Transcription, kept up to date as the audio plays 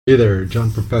Hey there,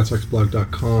 John from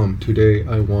FastXblog.com. Today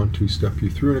I want to step you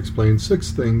through and explain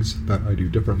 6 things that I do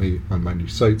differently on my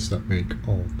niche sites that make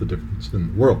all the difference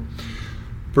in the world.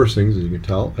 First things, as you can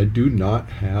tell, I do not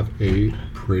have a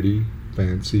pretty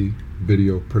fancy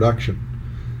video production.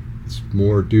 It's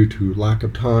more due to lack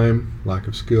of time, lack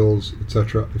of skills,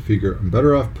 etc. I figure I'm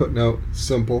better off putting out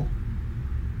simple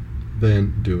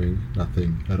than doing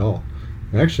nothing at all.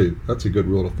 And actually, that's a good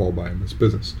rule to fall by in this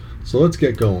business. So let's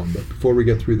get going. But before we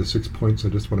get through the 6 points, I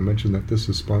just want to mention that this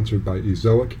is sponsored by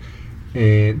Ezoic,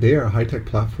 and they are a high-tech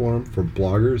platform for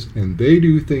bloggers, and they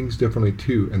do things differently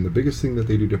too. And the biggest thing that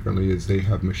they do differently is they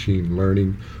have machine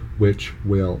learning, which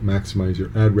will maximize your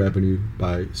ad revenue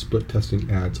by split testing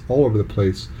ads all over the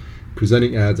place,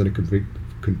 presenting ads in a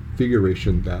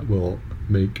configuration that will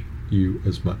make you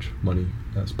as much money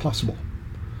as possible.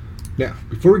 Now,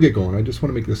 before we get going, I just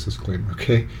want to make this disclaimer,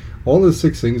 okay? All the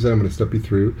 6 things that I'm going to step you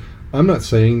through, I'm not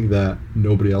saying that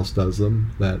nobody else does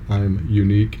them, that I'm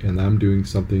unique and I'm doing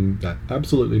something that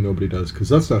absolutely nobody does, because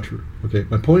that's not true, okay?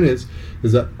 My point is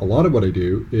that a lot of what I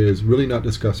do is really not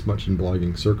discussed much in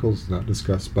blogging circles, not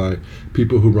discussed by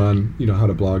people who run, how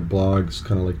to blog blogs,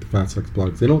 kind of like the FastX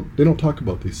blogs. They don't talk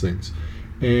about these things.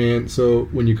 And so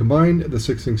when you combine the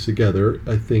 6 things together,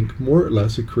 I think more or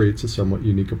less it creates a somewhat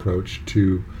unique approach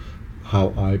to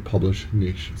how I publish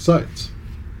niche sites.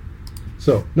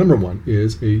 So number 1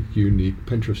 is a unique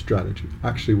Pinterest strategy.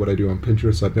 Actually, what I do on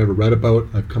Pinterest, I've never read about.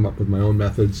 I've come up with my own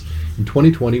methods. In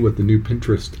 2020, with the new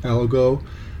Pinterest algo,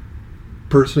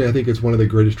 personally, I think it's one of the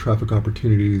greatest traffic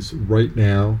opportunities right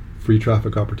now, free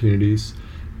traffic opportunities.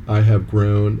 I have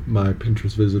grown my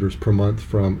Pinterest visitors per month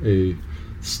from a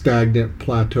stagnant,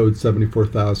 plateaued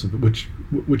 74,000, which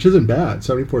isn't bad.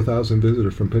 74,000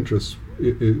 visitors from Pinterest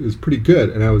is pretty good,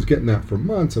 and I was getting that for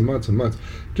months and months and months.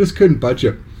 Just couldn't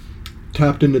budget.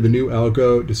 Tapped into the new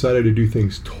algo, decided to do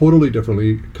things totally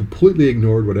differently, completely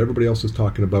ignored what everybody else was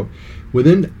talking about.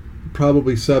 Within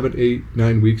probably 7, 8,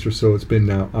 9 weeks or so, it's been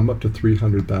now, I'm up to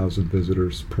 300,000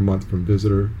 visitors per month from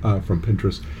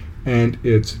Pinterest, and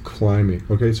it's climbing.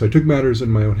 Okay, so I took matters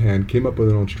in my own hand, came up with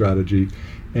an own strategy,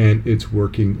 and it's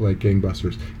working like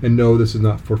gangbusters. And no, this is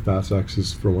not for FastX, this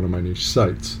is for one of my niche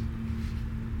sites.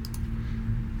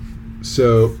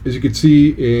 So as you can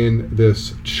see in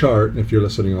this chart, and if you're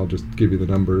listening, I'll just give you the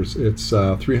numbers. It's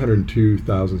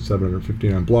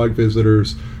 302,759 blog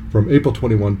visitors from April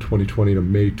 21, 2020 to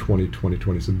May 20,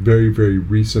 2020. So very, very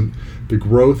recent. The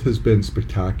growth has been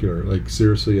spectacular. Like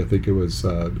seriously, I think it was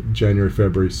January,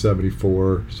 February,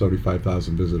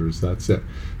 75,000 visitors. That's it.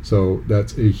 So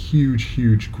that's a huge,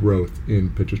 huge growth in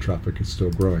Pinterest traffic. It's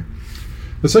still growing.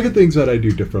 The second things that I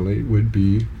do differently would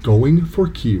be going for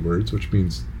keywords, which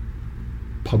means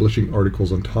publishing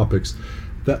articles on topics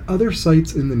that other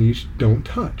sites in the niche don't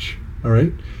touch, all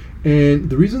right?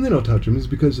 And the reason they don't touch them is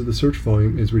because of the search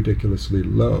volume is ridiculously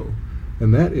low.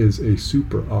 And that is a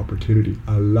super opportunity.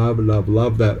 I love, love,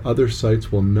 love that other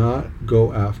sites will not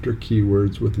go after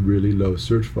keywords with really low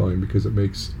search volume, because it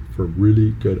makes for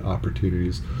really good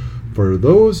opportunities for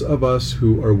those of us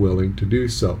who are willing to do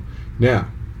so.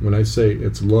 Now, when I say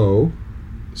it's low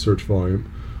search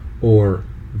volume or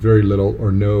very little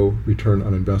or no return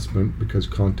on investment, because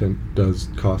content does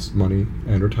cost money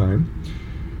and or time,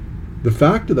 the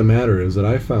fact of the matter is that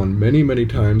I found many, many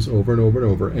times over and over and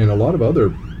over, and a lot of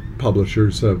other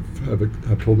publishers have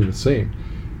told me the same.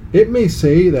 It may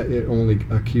say that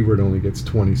a keyword only gets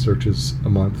 20 searches a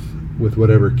month with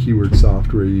whatever keyword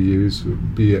software you use,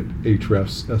 be it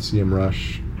Ahrefs,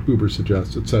 SEMrush,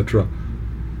 Ubersuggest, etc.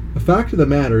 The fact of the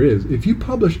matter is, if you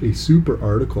publish a super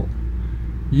article,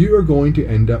 you are going to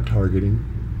end up targeting,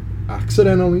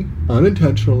 accidentally,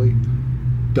 unintentionally,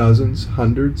 dozens,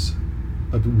 hundreds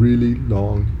of really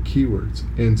long keywords.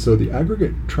 And so the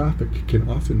aggregate traffic can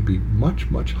often be much,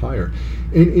 much higher.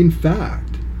 And in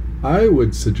fact, I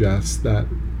would suggest that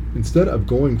instead of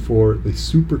going for the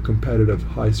super competitive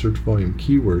high search volume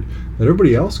keyword that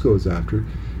everybody else goes after,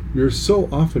 you're so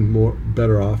often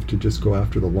better off to just go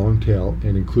after the long tail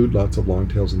and include lots of long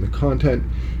tails in the content.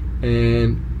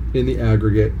 And in the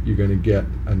aggregate, you're going to get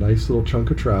a nice little chunk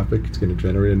of traffic. It's going to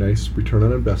generate a nice return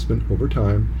on investment over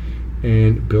time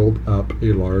and build up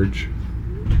a large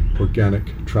organic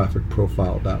traffic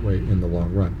profile that way in the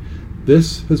long run.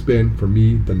 This has been, for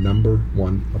me, the number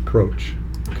 1 approach.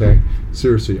 Okay,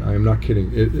 seriously, I am not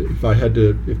kidding. If I had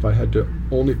to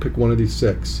only pick one of these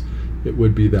 6, it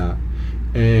would be that.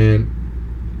 And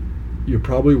you're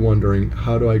probably wondering,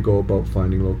 how do I go about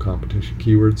finding low competition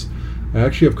keywords? I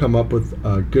actually have come up with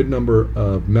a good number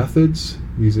of methods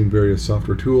using various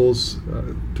software tools.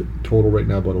 Total right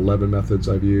now about 11 methods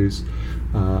I've used.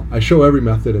 I show every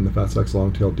method in the FatStack's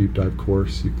Longtail Deep Dive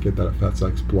course. You can get that at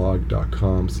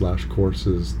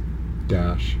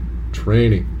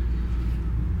fatstacksblog.com/courses-training.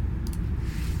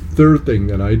 Third thing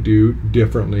that I do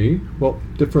differently, well,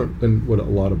 different than what a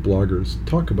lot of bloggers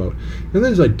talk about, and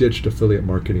that is I ditched affiliate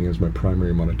marketing as my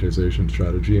primary monetization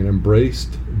strategy and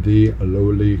embraced the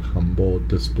lowly, humble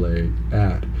display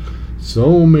ad.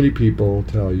 So many people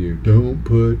tell you, don't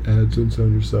put AdSense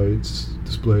on your sites,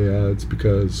 display ads,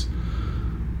 because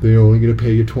they're only going to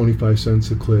pay you 25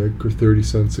 cents a click or 30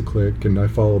 cents a click, and I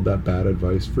followed that bad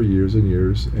advice for years and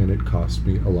years, and it cost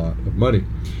me a lot of money.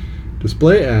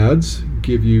 Display ads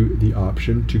give you the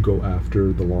option to go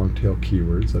after the long tail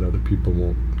keywords that other people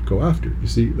won't go after. You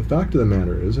see, the fact of the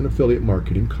matter is, in affiliate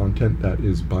marketing, content that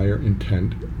is buyer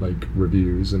intent, like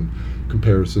reviews and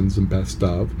comparisons and best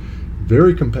of,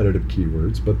 very competitive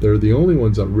keywords, but they're the only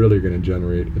ones that really are going to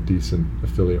generate a decent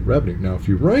affiliate revenue. Now, if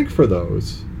you rank for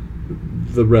those,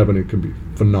 the revenue can be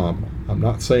phenomenal. I'm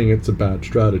not saying it's a bad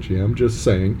strategy. I'm just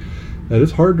saying that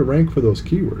it's hard to rank for those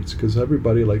keywords because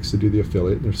everybody likes to do the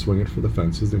affiliate and they're swinging for the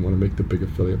fences. They want to make the big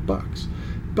affiliate bucks.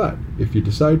 But if you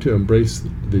decide to embrace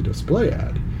the display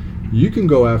ad, you can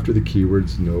go after the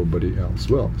keywords nobody else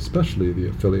will, especially the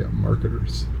affiliate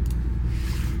marketers.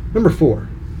 Number 4,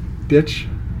 ditch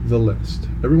the list.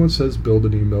 Everyone says build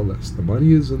an email list. The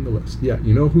money is in the list. Yeah,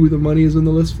 you know who the money is in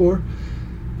the list for?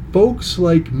 Folks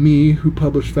like me who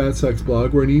publish FatStack's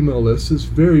blog, where an email list is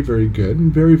very, very good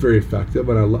and very, very effective,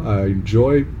 and I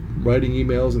enjoy writing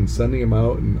emails and sending them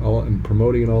out and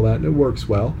promoting and all that, and it works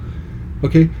well.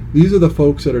 Okay, these are the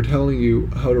folks that are telling you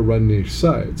how to run niche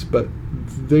sites, but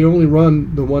they only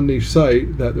run the one niche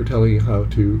site that they're telling you how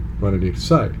to run a niche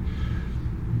site.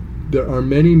 There are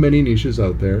many, many niches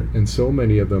out there, and so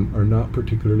many of them are not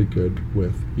particularly good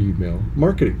with email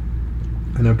marketing.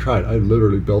 And I've tried. I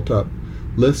literally built up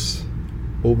lists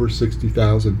over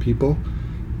 60,000 people,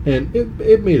 and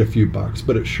it made a few bucks,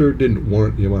 but it sure didn't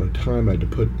warrant the amount of time I had to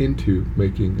put into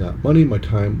making that money. My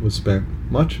time was spent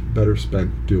much better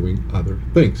spent doing other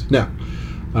things. Now,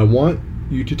 I want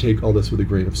you to take all this with a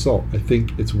grain of salt. I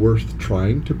think it's worth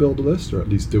trying to build a list, or at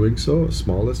least doing so, a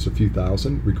small list, a few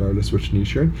thousand, regardless which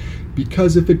niche you're in,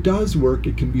 because if it does work,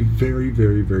 it can be very,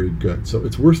 very, very good. So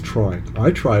it's worth trying.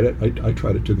 I tried it. I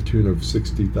tried it to the tune of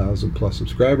 60,000 plus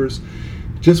subscribers.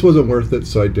 Just wasn't worth it,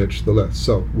 so I ditched the list.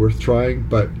 So worth trying,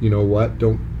 but you know what?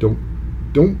 Don't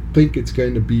think it's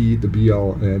going to be the be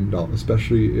all and end all,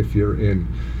 especially if you're in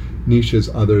niches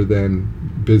other than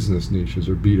business niches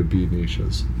or B2B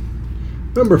niches.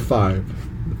 Number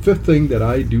 5, the 5th thing that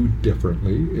I do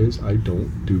differently is I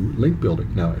don't do link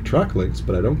building. Now I track links,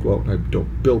 but I don't go out and I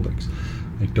don't build links.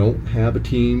 I don't have a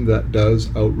team that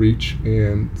does outreach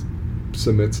and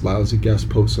submits lousy guest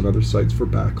posts on other sites for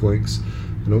backlinks.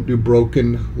 I don't do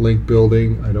broken link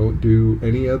building. I don't do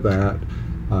any of that.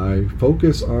 I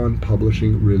focus on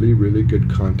publishing really, really good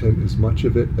content, as much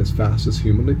of it as fast as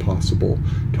humanly possible,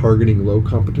 targeting low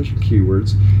competition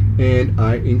keywords, and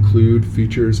I include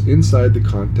features inside the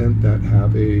content that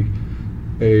have a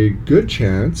good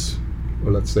chance,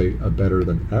 or let's say a better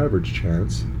than average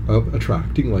chance, of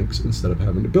attracting links instead of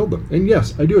having to build them. And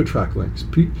yes, I do attract links.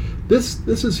 This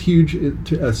is huge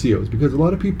to SEOs, because a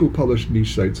lot of people who publish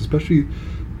niche sites, especially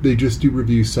they just do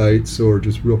review sites or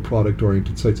just real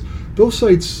product-oriented sites. Those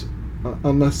sites,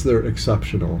 unless they're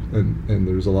exceptional and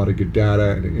there's a lot of good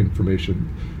data and information,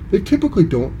 they typically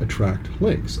don't attract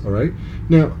links, all right?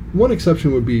 Now, one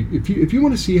exception would be if you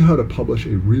want to see how to publish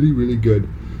a really, really good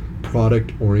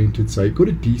product-oriented site, go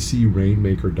to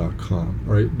dcrainmaker.com,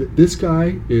 all right? This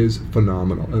guy is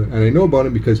phenomenal, and I know about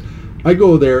him because I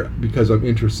go there because I'm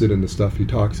interested in the stuff he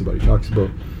talks about. He talks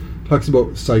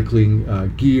about cycling,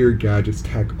 gear, gadgets,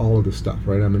 tech, all of this stuff,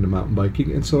 right? I'm into mountain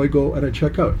biking, and so I go and I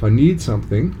check out. If I need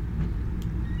something,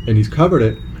 and he's covered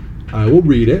it, I will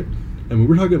read it, and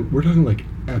we're talking like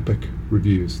epic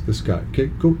reviews. This guy, okay,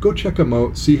 go check him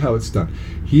out, see how it's done.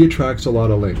 He attracts a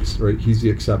lot of links, right? He's the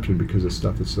exception because his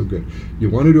stuff is so good. You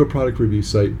want to do a product review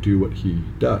site, do what he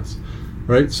does,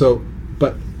 right? So,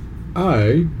 but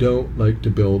I don't like to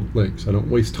build links. I don't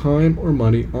waste time or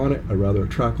money on it. I rather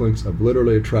attract links. I've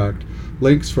literally attract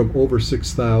links from over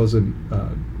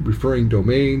 6,000 referring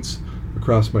domains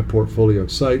across my portfolio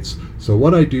of sites. So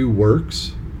what I do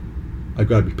works. I've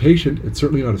got to be patient. It's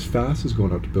certainly not as fast as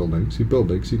going out to build links. You build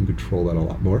links, you can control that a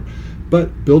lot more.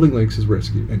 But building links is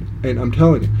risky. And I'm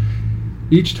telling you,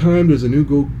 each time there's a new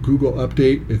Google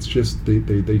update, it's just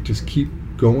they just keep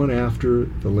going after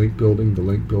the link building,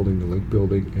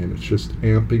 and it's just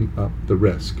amping up the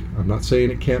risk. I'm not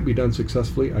saying it can't be done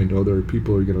successfully. I know there are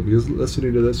people who are going to be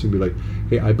listening to this and be like,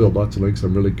 hey, I build lots of links.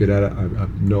 I'm really good at it. I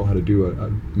know how to do it.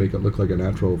 Make it look like a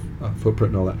natural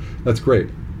footprint and all that. That's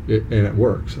great. And it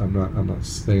works. I'm not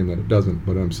saying that it doesn't.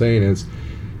 What I'm saying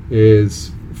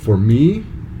is for me,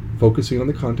 focusing on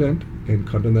the content and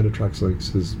content that attracts links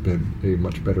has been a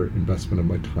much better investment of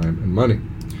my time and money.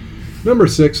 Number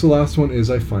 6, the last one, is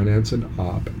I finance an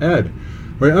op-ed.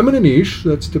 All right, I'm in a niche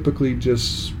that's typically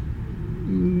just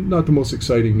not the most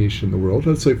exciting niche in the world.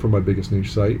 Let's say for my biggest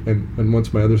niche site, and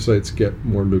once my other sites get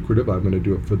more lucrative, I'm going to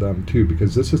do it for them too,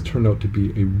 because this has turned out to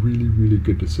be a really, really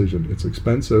good decision. It's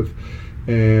expensive,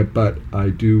 but I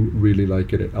do really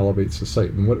like it. It elevates the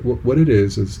site. And what it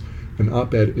is an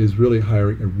op-ed is really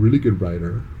hiring a really good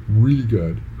writer, really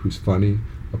good, who's funny,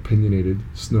 opinionated,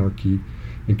 snarky,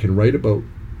 and can write about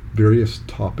various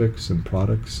topics and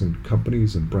products and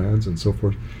companies and brands and so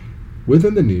forth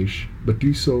within the niche, but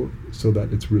do so that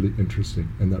it's really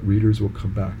interesting and that readers will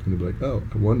come back and they'll be like, oh,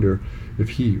 I wonder if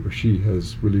he or she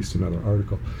has released another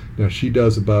article. Now she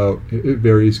does it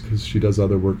varies because she does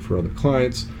other work for other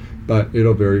clients, but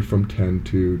it'll vary from 10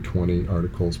 to 20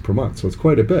 articles per month. So it's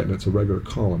quite a bit, and it's a regular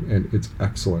column, and it's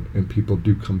excellent, and people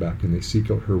do come back and they seek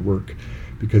out her work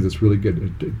because it's really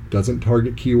good. It doesn't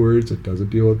target keywords. It doesn't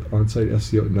deal with on-site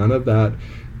SEO. None of that.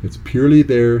 It's purely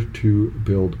there to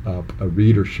build up a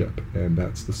readership, and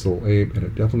that's the sole aim, and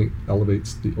it definitely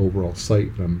elevates the overall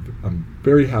site. And I'm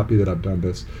very happy that I've done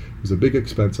this. It was a big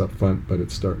expense up front, but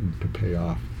it's starting to pay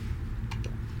off.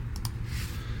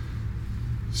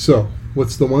 So,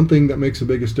 what's the one thing that makes the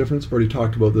biggest difference? I've already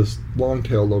talked about this. Long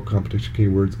tail, low competition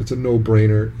keywords. It's a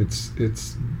no-brainer.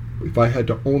 It's if I had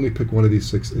to only pick one of these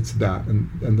 6, it's that. And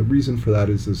the reason for that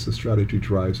is the strategy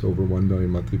drives over 1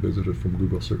 million monthly visitors from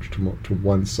Google search to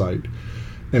one site.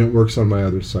 And it works on my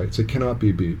other sites. It cannot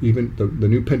be beat. Even the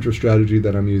new Pinterest strategy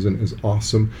that I'm using is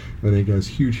awesome. I think it has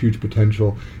huge, huge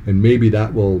potential. And maybe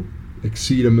that will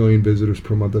exceed 1 million visitors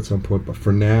per month at some point. But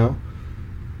for now,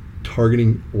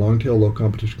 targeting long-tail,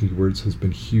 low-competition keywords has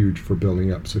been huge for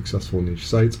building up successful niche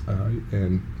sites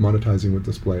and monetizing with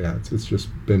display ads. It's just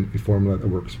been a formula that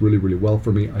works really, really well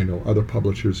for me. I know other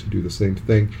publishers who do the same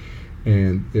thing,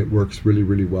 and it works really,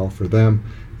 really well for them.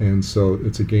 And so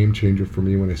it's a game changer for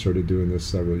me when I started doing this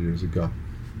several years ago.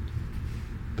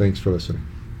 Thanks for listening.